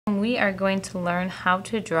we are going to learn how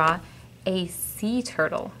to draw a sea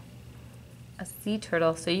turtle. A sea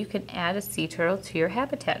turtle, so you can add a sea turtle to your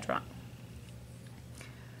habitat drawing.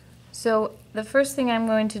 So the first thing I'm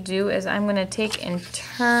going to do is I'm going to take and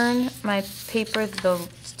turn my paper the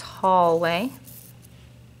tall way.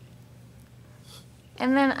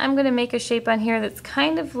 And then I'm going to make a shape on here that's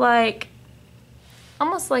kind of like,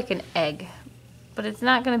 almost like an egg, but it's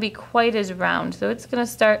not going to be quite as round. So it's going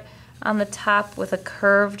to start on the top with a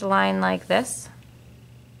curved line like this.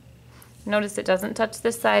 Notice it doesn't touch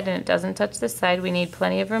this side and it doesn't touch this side. We need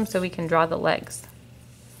plenty of room so we can draw the legs.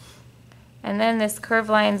 And then this curved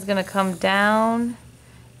line is going to come down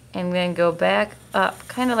and then go back up,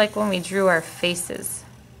 kind of like when we drew our faces.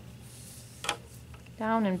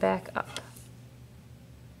 Down and back up.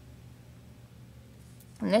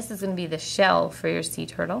 And this is going to be the shell for your sea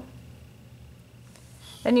turtle.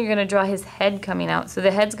 Then you're going to draw his head coming out. So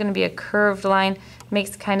the head's going to be a curved line,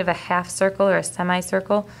 makes kind of a half circle or a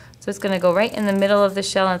semicircle. So it's going to go right in the middle of the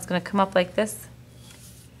shell and it's going to come up like this.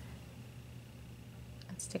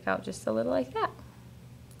 And stick out just a little like that.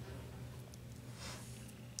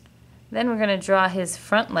 Then we're going to draw his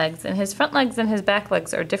front legs. And his front legs and his back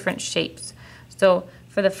legs are different shapes. So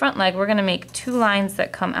for the front leg, we're going to make two lines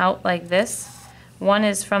that come out like this. One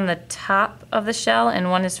is from the top of the shell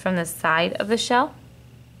and one is from the side of the shell.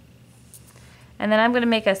 And then I'm going to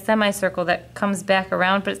make a semicircle that comes back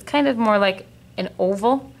around, but it's kind of more like an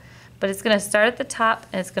oval. But it's going to start at the top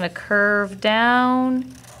and it's going to curve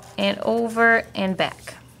down and over and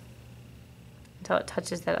back until it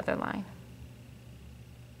touches that other line.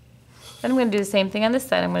 Then I'm going to do the same thing on this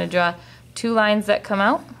side. I'm going to draw two lines that come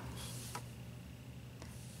out.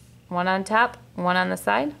 One on top, one on the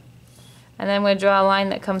side. And then I'm going to draw a line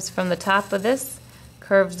that comes from the top of this,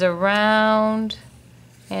 curves around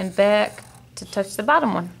and back to touch the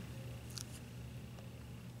bottom one.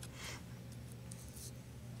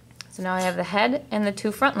 So now I have the head and the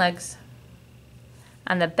two front legs.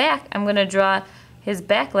 On the back, I'm going to draw his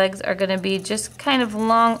back legs are going to be just kind of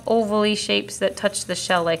long ovally shapes that touch the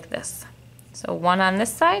shell like this. So one on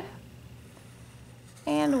this side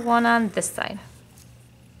and one on this side.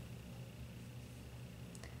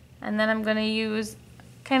 And then I'm going to use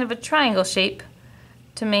kind of a triangle shape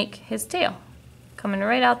to make his tail, coming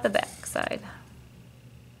right out the back side.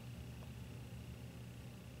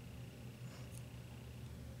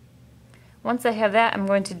 Once I have that, I'm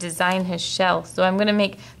going to design his shell. So I'm going to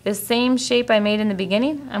make the same shape I made in the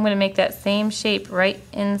beginning. I'm going to make that same shape right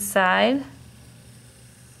inside.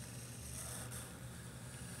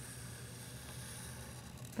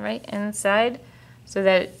 Right inside. So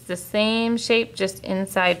that it's the same shape, just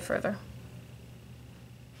inside further.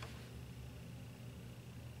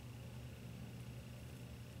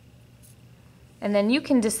 And then you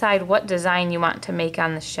can decide what design you want to make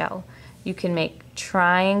on the shell. You can make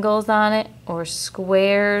triangles on it, or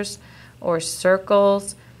squares, or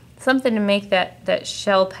circles, something to make that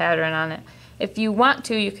shell pattern on it. If you want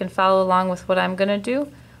to, you can follow along with what I'm going to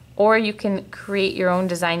do, or you can create your own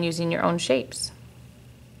design using your own shapes.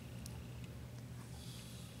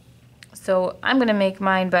 So I'm going to make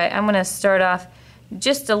mine I'm going to start off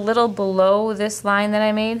just a little below this line that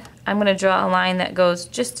I made. I'm going to draw a line that goes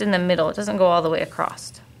just in the middle. It doesn't go all the way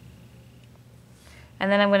across.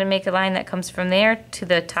 And then I'm going to make a line that comes from there to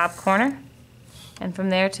the top corner and from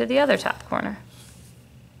there to the other top corner.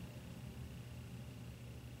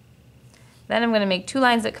 Then I'm going to make two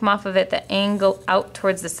lines that come off of it that angle out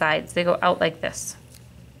towards the sides. They go out like this.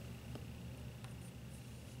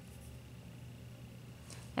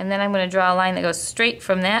 And then I'm going to draw a line that goes straight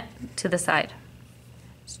from that to the side.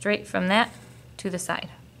 Straight from that to the side.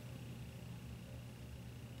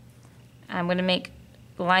 I'm going to make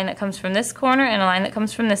a line that comes from this corner and a line that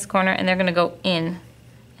comes from this corner, and they're going to go in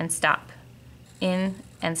and stop. In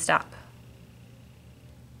and stop.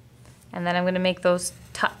 And then I'm going to make those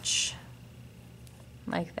touch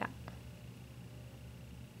like that.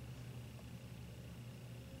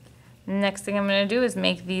 Next thing I'm going to do is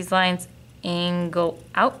make these lines angle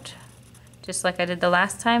out, just like I did the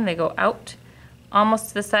last time. They go out almost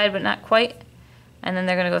to the side but not quite, and then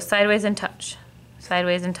they're going to go sideways and touch,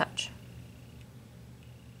 sideways and touch.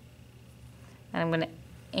 And I'm going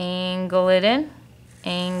to angle it in,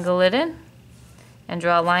 and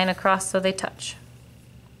draw a line across so they touch.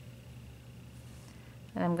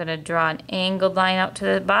 And I'm going to draw an angled line out to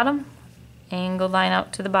the bottom, angled line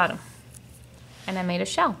out to the bottom, and I made a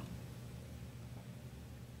shell.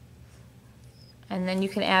 And then you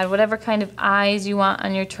can add whatever kind of eyes you want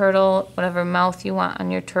on your turtle, whatever mouth you want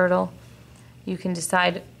on your turtle. You can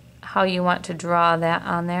decide how you want to draw that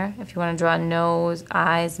on there. If you want to draw nose,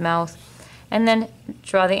 eyes, mouth. and then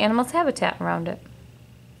draw the animal's habitat around it.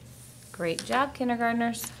 Great job,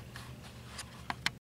 kindergartners.